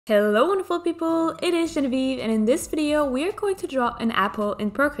Hello wonderful people, it is Genevieve, and in this video we are going to draw an apple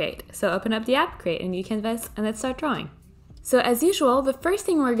in Procreate. So open up the app, create a new canvas, and let's start drawing. So as usual, the first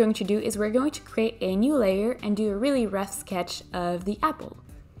thing we're going to do is we're going to create a new layer and do a really rough sketch of the apple.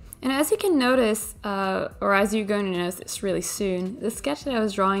 And as you can notice, or as you're going to notice really soon, the sketch that I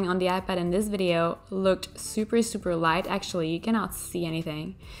was drawing on the iPad in this video looked super light. Actually, you cannot see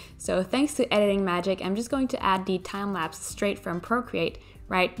anything. So thanks to editing magic, I'm just going to add the time-lapse straight from Procreate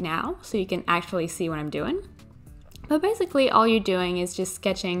right now so you can actually see what I'm doing. But basically all you're doing is just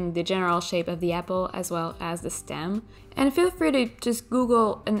sketching the general shape of the apple as well as the stem. And feel free to just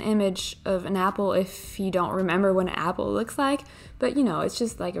Google an image of an apple if you don't remember what an apple looks like. But you know, it's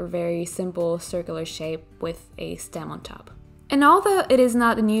just like a very simple circular shape with a stem on top. And although it is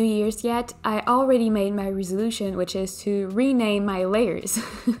not the New Year's yet, I already made my resolution, which is to rename my layers.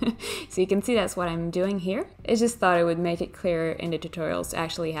 So you can see that's what I'm doing here. I just thought it would make it clearer in the tutorials to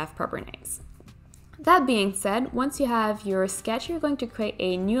actually have proper names. That being said, once you have your sketch, you're going to create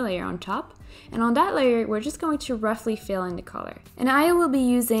a new layer on top. And on that layer, we're just going to roughly fill in the color. And I will be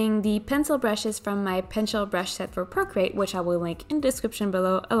using the pencil brushes from my pencil brush set for Procreate, which I will link in the description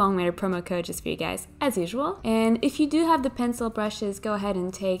below, along with a promo code just for you guys, as usual. And if you do have the pencil brushes, go ahead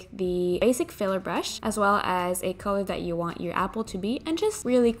and take the basic filler brush, as well as a color that you want your apple to be, and just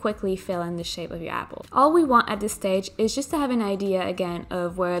really quickly fill in the shape of your apple. All we want at this stage is just to have an idea, again,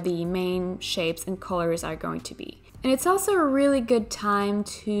 of where the main shapes and colors are going to be. And it's also a really good time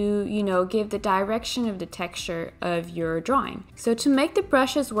to, give the direction of the texture of your drawing. So to make the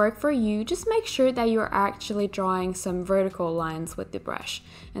brushes work for you, just make sure that you're actually drawing some vertical lines with the brush.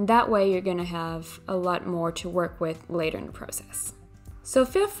 And that way you're gonna have a lot more to work with later in the process. So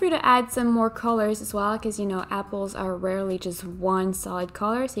feel free to add some more colors as well, because apples are rarely just one solid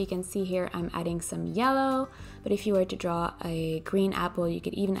color. So you can see here I'm adding some yellow, but if you were to draw a green apple, you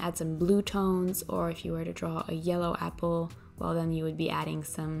could even add some blue tones, or if you were to draw a yellow apple, well then you would be adding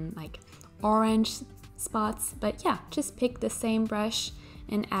some like orange spots. But yeah, just pick the same brush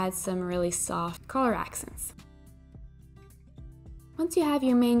and add some really soft color accents. Once you have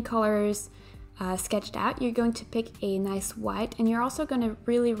your main colors sketched out, you're going to pick a nice white, and you're also going to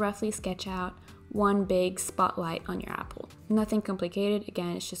really roughly sketch out one big spotlight on your apple. Nothing complicated,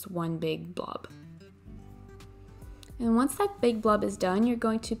 again, it's just one big blob. And once that big blob is done, you're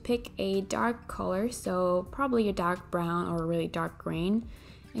going to pick a dark color, so probably a dark brown or a really dark green,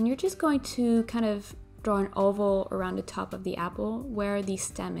 and you're just going to kind of draw an oval around the top of the apple where the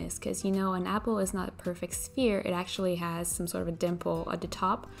stem is, because an apple is not a perfect sphere, it actually has some sort of a dimple at the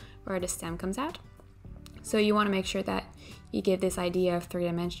top where the stem comes out. So you want to make sure that you give this idea of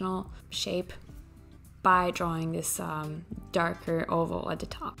three-dimensional shape by drawing this darker oval at the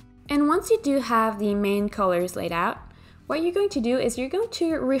top. And once you do have the main colors laid out, what you're going to do is you're going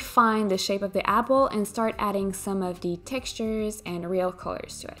to refine the shape of the apple and start adding some of the textures and real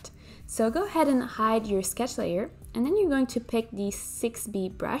colors to it. So go ahead and hide your sketch layer, and then you're going to pick the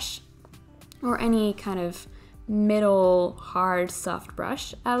 6B brush, or any kind of middle hard soft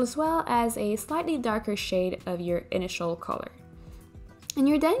brush, as well as a slightly darker shade of your initial color. And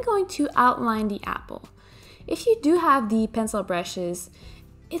you're then going to outline the apple. If you do have the pencil brushes,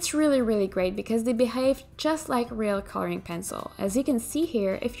 it's really great because they behave just like real coloring pencil. As you can see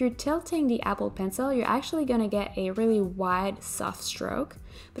here, if you're tilting the Apple Pencil, you're actually going to get a really wide, soft stroke.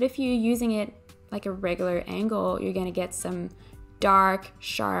 But if you're using it like a regular angle, you're going to get some dark,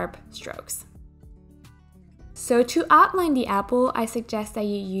 sharp strokes. So to outline the apple, I suggest that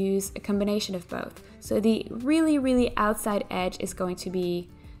you use a combination of both. So the really outside edge is going to be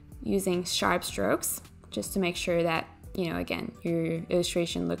using sharp strokes, just to make sure that again, your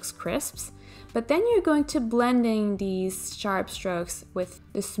illustration looks crisp. But then you're going to blending these sharp strokes with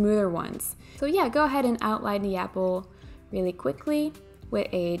the smoother ones. So yeah, go ahead and outline the apple really quickly with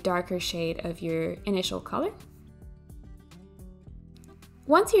a darker shade of your initial color.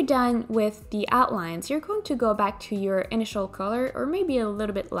 Once you're done with the outlines, you're going to go back to your initial color, or maybe a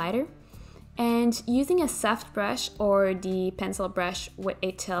little bit lighter. And using a soft brush or the pencil brush with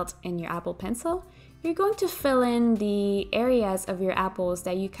a tilt in your Apple Pencil, you're going to fill in the areas of your apples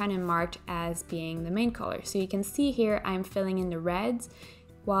that you kind of marked as being the main color. So you can see here I'm filling in the reds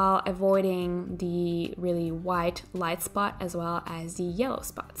while avoiding the really white light spot as well as the yellow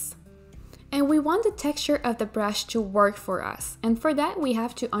spots. And we want the texture of the brush to work for us. And for that we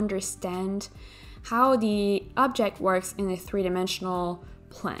have to understand how the object works in a three-dimensional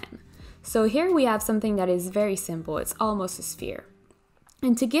plane. So here we have something that is very simple, it's almost a sphere.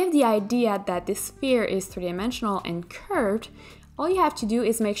 And to give the idea that this sphere is three-dimensional and curved, all you have to do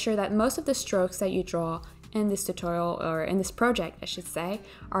is make sure that most of the strokes that you draw in this tutorial, or in this project I should say,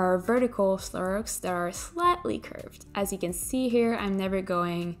 are vertical strokes that are slightly curved. As you can see here, I'm never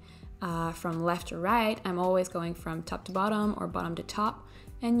going from left to right, I'm always going from top to bottom or bottom to top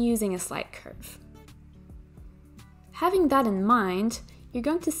and using a slight curve. Having that in mind, you're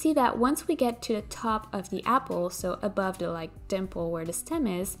going to see that once we get to the top of the apple, so above the dimple where the stem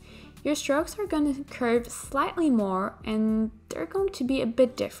is, your strokes are going to curve slightly more and they're going to be a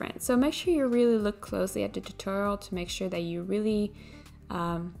bit different. So make sure you really look closely at the tutorial to make sure that you really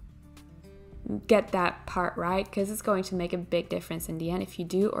get that part right, because it's going to make a big difference in the end if you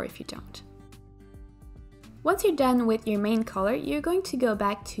do or if you don't. Once you're done with your main color, you're going to go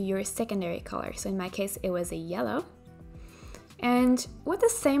back to your secondary color. So in my case, it was a yellow. And with the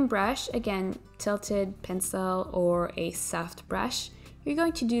same brush, again, tilted pencil or a soft brush, you're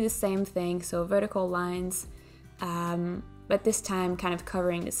going to do the same thing, so vertical lines, but this time kind of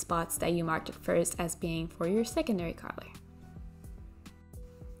covering the spots that you marked at first as being for your secondary color.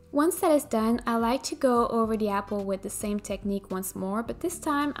 Once that is done, I like to go over the apple with the same technique once more, but this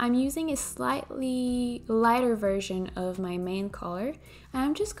time I'm using a slightly lighter version of my main color, and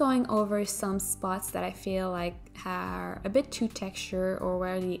I'm just going over some spots that I feel like are a bit too texture or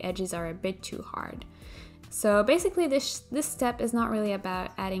where the edges are a bit too hard. So basically this step is not really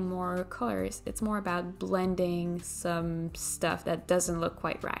about adding more colors, it's more about blending some stuff that doesn't look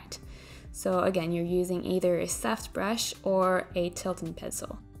quite right. So again, you're using either a soft brush or a tilted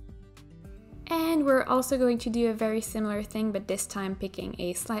pencil. And we're also going to do a very similar thing, but this time picking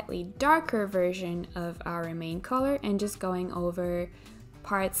a slightly darker version of our main color and just going over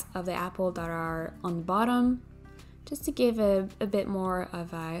parts of the apple that are on the bottom, just to give a bit more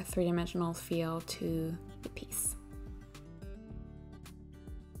of a three-dimensional feel to the piece.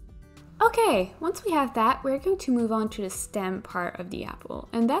 Okay, once we have that, we're going to move on to the stem part of the apple,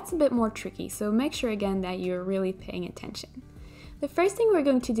 and that's a bit more tricky, so make sure again that you're really paying attention. The first thing we're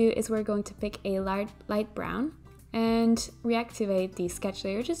going to do is we're going to pick a light brown and reactivate the sketch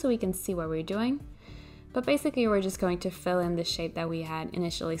layer just so we can see what we're doing. But basically we're just going to fill in the shape that we had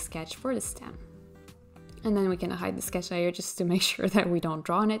initially sketched for the stem. And then we can hide the sketch layer just to make sure that we don't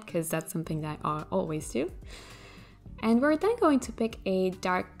draw on it, because that's something that I always do. And we're then going to pick a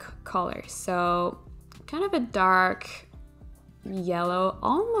dark color, so kind of a dark yellow,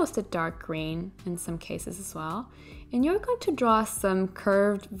 almost a dark green in some cases as well. And you're going to draw some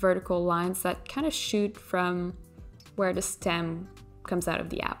curved vertical lines that kind of shoot from where the stem comes out of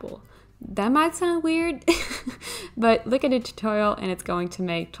the apple. That might sound weird, but look at the tutorial and it's going to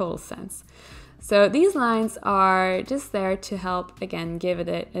make total sense. So these lines are just there to help, again, give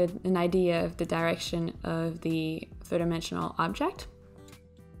it an idea of the direction of the three-dimensional object.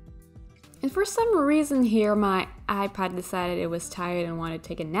 And for some reason here, my iPad decided it was tired and wanted to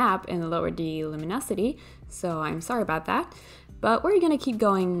take a nap and lowered the luminosity, so I'm sorry about that. But we're gonna keep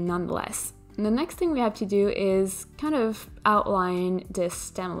going nonetheless. And the next thing we have to do is kind of outline this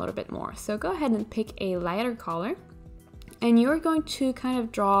stem a little bit more. So go ahead and pick a lighter color, and you're going to kind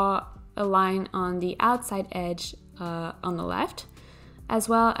of draw a line on the outside edge on the left, as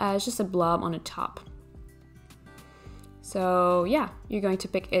well as just a blob on the top. So yeah, you're going to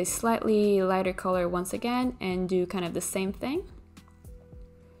pick a slightly lighter color once again and do kind of the same thing.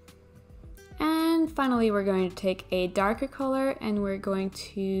 And finally, we're going to take a darker color and we're going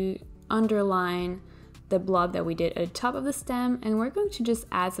to underline the blob that we did at the top of the stem, and we're going to just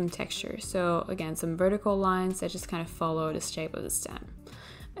add some texture. So again, some vertical lines that just kind of follow the shape of the stem.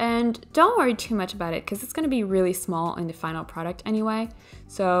 And don't worry too much about it because it's going to be really small in the final product anyway.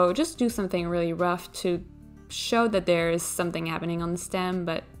 So just do something really rough to show that there is something happening on the stem,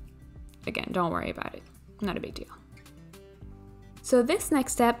 but again, don't worry about it. Not a big deal. So this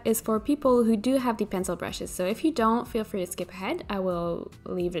next step is for people who do have the pencil brushes. So if you don't, feel free to skip ahead. I will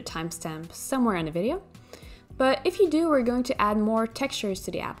leave the timestamp somewhere in the video. But if you do, we're going to add more textures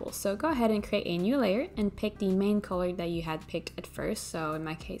to the apple. So go ahead and create a new layer and pick the main color that you had picked at first. So in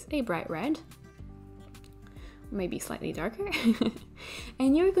my case, a bright red, maybe slightly darker.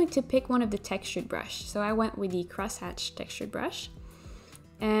 And you're going to pick one of the textured brush. So I went with the crosshatch textured brush.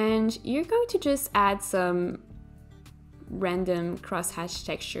 And you're going to just add some random crosshatch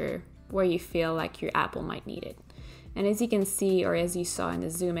texture where you feel like your apple might need it. And as you can see, or as you saw in the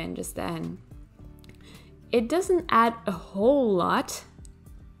zoom in just then, it doesn't add a whole lot,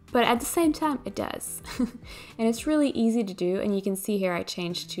 but at the same time it does. And it's really easy to do, and you can see here I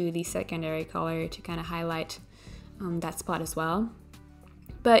changed to the secondary color to kind of highlight that spot as well.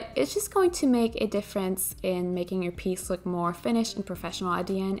 But it's just going to make a difference in making your piece look more finished and professional at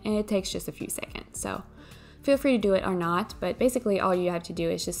the end, and it takes just a few seconds. So feel free to do it or not, but basically all you have to do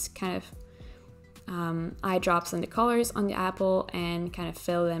is just kind of eye drops on the colors on the apple and kind of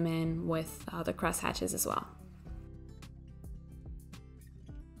fill them in with the cross hatches as well.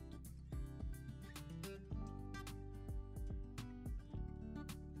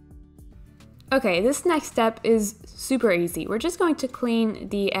 Okay, this next step is super easy. We're just going to clean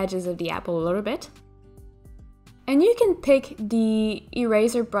the edges of the apple a little bit. And you can pick the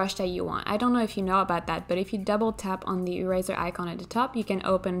eraser brush that you want. I don't know if you know about that, but if you double tap on the eraser icon at the top, you can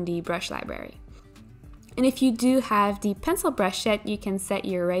open the brush library. And if you do have the pencil brush set, you can set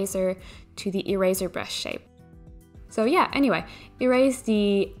your eraser to the eraser brush shape. So yeah, anyway, erase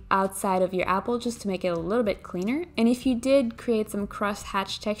the outside of your apple just to make it a little bit cleaner. And if you did create some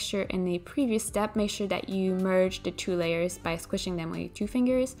cross-hatch texture in the previous step, make sure that you merge the two layers by squishing them with your two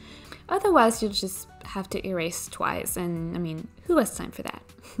fingers. Otherwise, you'll just have to erase twice, and I mean, who has time for that?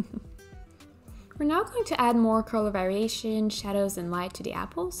 We're now going to add more color variation, shadows, and light to the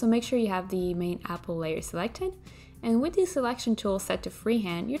apple, so make sure you have the main apple layer selected. And with the selection tool set to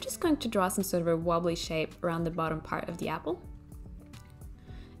freehand, you're just going to draw some sort of a wobbly shape around the bottom part of the apple.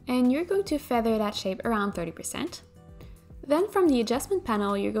 And you're going to feather that shape around 30%. Then from the adjustment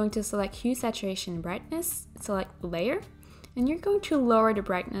panel, you're going to select hue, saturation, and brightness, select layer, and you're going to lower the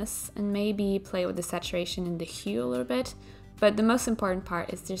brightness and maybe play with the saturation and the hue a little bit. But the most important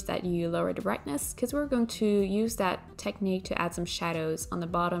part is just that you lower the brightness, because we're going to use that technique to add some shadows on the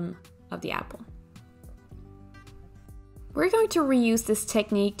bottom of the apple. We're going to reuse this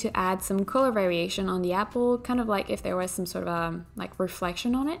technique to add some color variation on the apple, kind of like if there was some sort of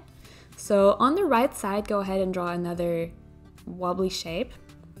reflection on it. So on the right side, go ahead and draw another wobbly shape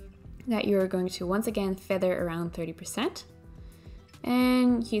that you're going to once again feather around 30%.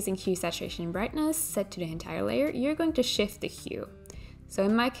 And using hue, saturation, and brightness set to the entire layer, you're going to shift the hue. So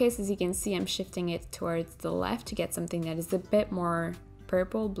in my case, as you can see, I'm shifting it towards the left to get something that is a bit more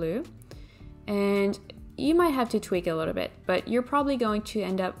purple blue. And you might have to tweak a little bit, but you're probably going to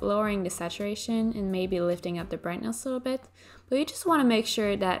end up lowering the saturation and maybe lifting up the brightness a little bit. But you just want to make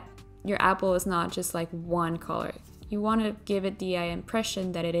sure that your apple is not just like one color. You want to give it the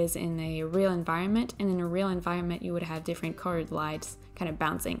impression that it is in a real environment, and in a real environment you would have different colored lights kind of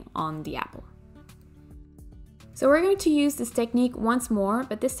bouncing on the apple. So we're going to use this technique once more,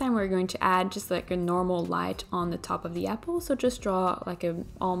 but this time we're going to add just like a normal light on the top of the apple. So just draw like an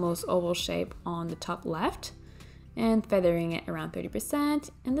almost oval shape on the top left and feathering it around 30%.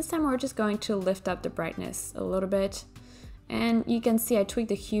 And this time we're just going to lift up the brightness a little bit. And you can see I tweaked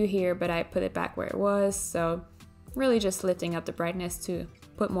the hue here, but I put it back where it was. So really just lifting up the brightness to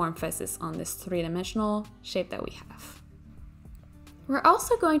put more emphasis on this three-dimensional shape that we have. We're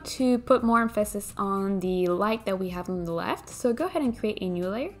also going to put more emphasis on the light that we have on the left. So go ahead and create a new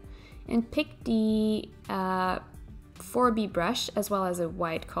layer and pick the 4B brush as well as a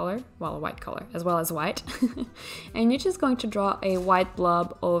white color, well, a white color as well as white. And you're just going to draw a white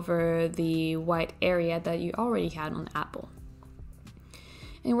blob over the white area that you already had on the apple.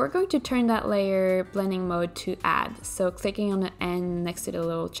 And we're going to turn that layer blending mode to add. So clicking on the N next to the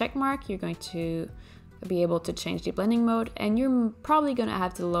little check mark, you're going to be able to change the blending mode, and you're probably going to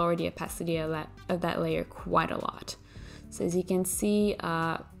have to lower the opacity of that layer quite a lot. So as you can see,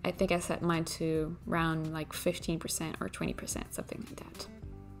 I think I set mine to around like 15% or 20%, something like that.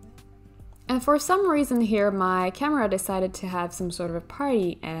 And for some reason here, my camera decided to have some sort of a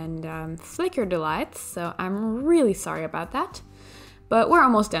party and flicker the lights, so I'm really sorry about that. But we're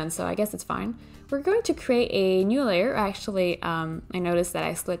almost done, so I guess it's fine. We're going to create a new layer. Actually, I noticed that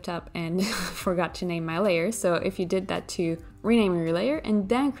I slipped up and forgot to name my layer. So if you did that, to rename your layer and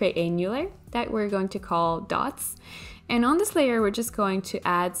then create a new layer that we're going to call dots. And on this layer, we're just going to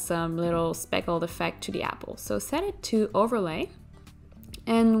add some little speckled effect to the apple. So set it to overlay,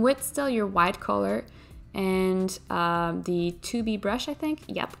 and with still your white color and the 2B brush, I think,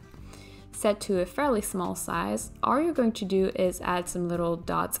 yep, set to a fairly small size, all you're going to do is add some little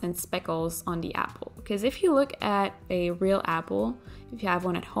dots and speckles on the apple. Because if you look at a real apple, if you have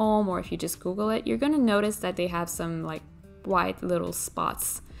one at home or if you just Google it, you're going to notice that they have some like white little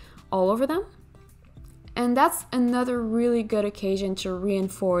spots all over them. And that's another really good occasion to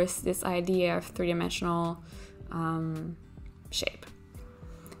reinforce this idea of three-dimensional shape.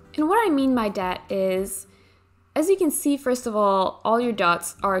 And what I mean by that is, as you can see, first of all your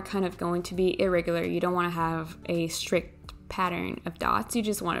dots are kind of going to be irregular. You don't want to have a strict pattern of dots. You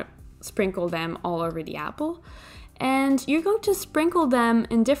just want to sprinkle them all over the apple. And you're going to sprinkle them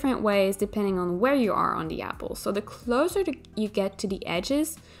in different ways depending on where you are on the apple. So the closer you get to the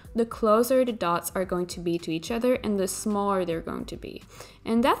edges, the closer the dots are going to be to each other and the smaller they're going to be.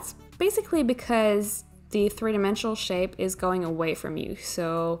 And that's basically because the three-dimensional shape is going away from you.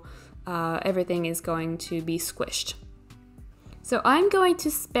 So everything is going to be squished. So I'm going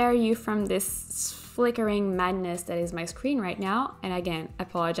to spare you from this flickering madness that is my screen right now. And again, I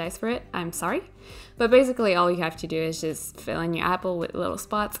apologize for it. I'm sorry. But basically all you have to do is just fill in your apple with little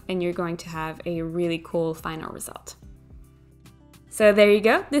spots and you're going to have a really cool final result. So there you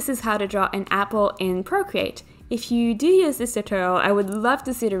go. This is how to draw an apple in Procreate. If you do use this tutorial, I would love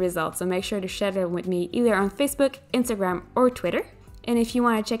to see the results. So make sure to share them with me either on Facebook, Instagram, or Twitter. And if you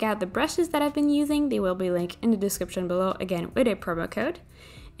want to check out the brushes that I've been using, they will be linked in the description below, again with a promo code.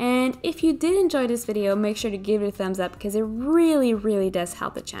 And if you did enjoy this video, make sure to give it a thumbs up because it really does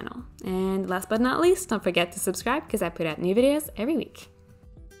help the channel. And last but not least, don't forget to subscribe because I put out new videos every week.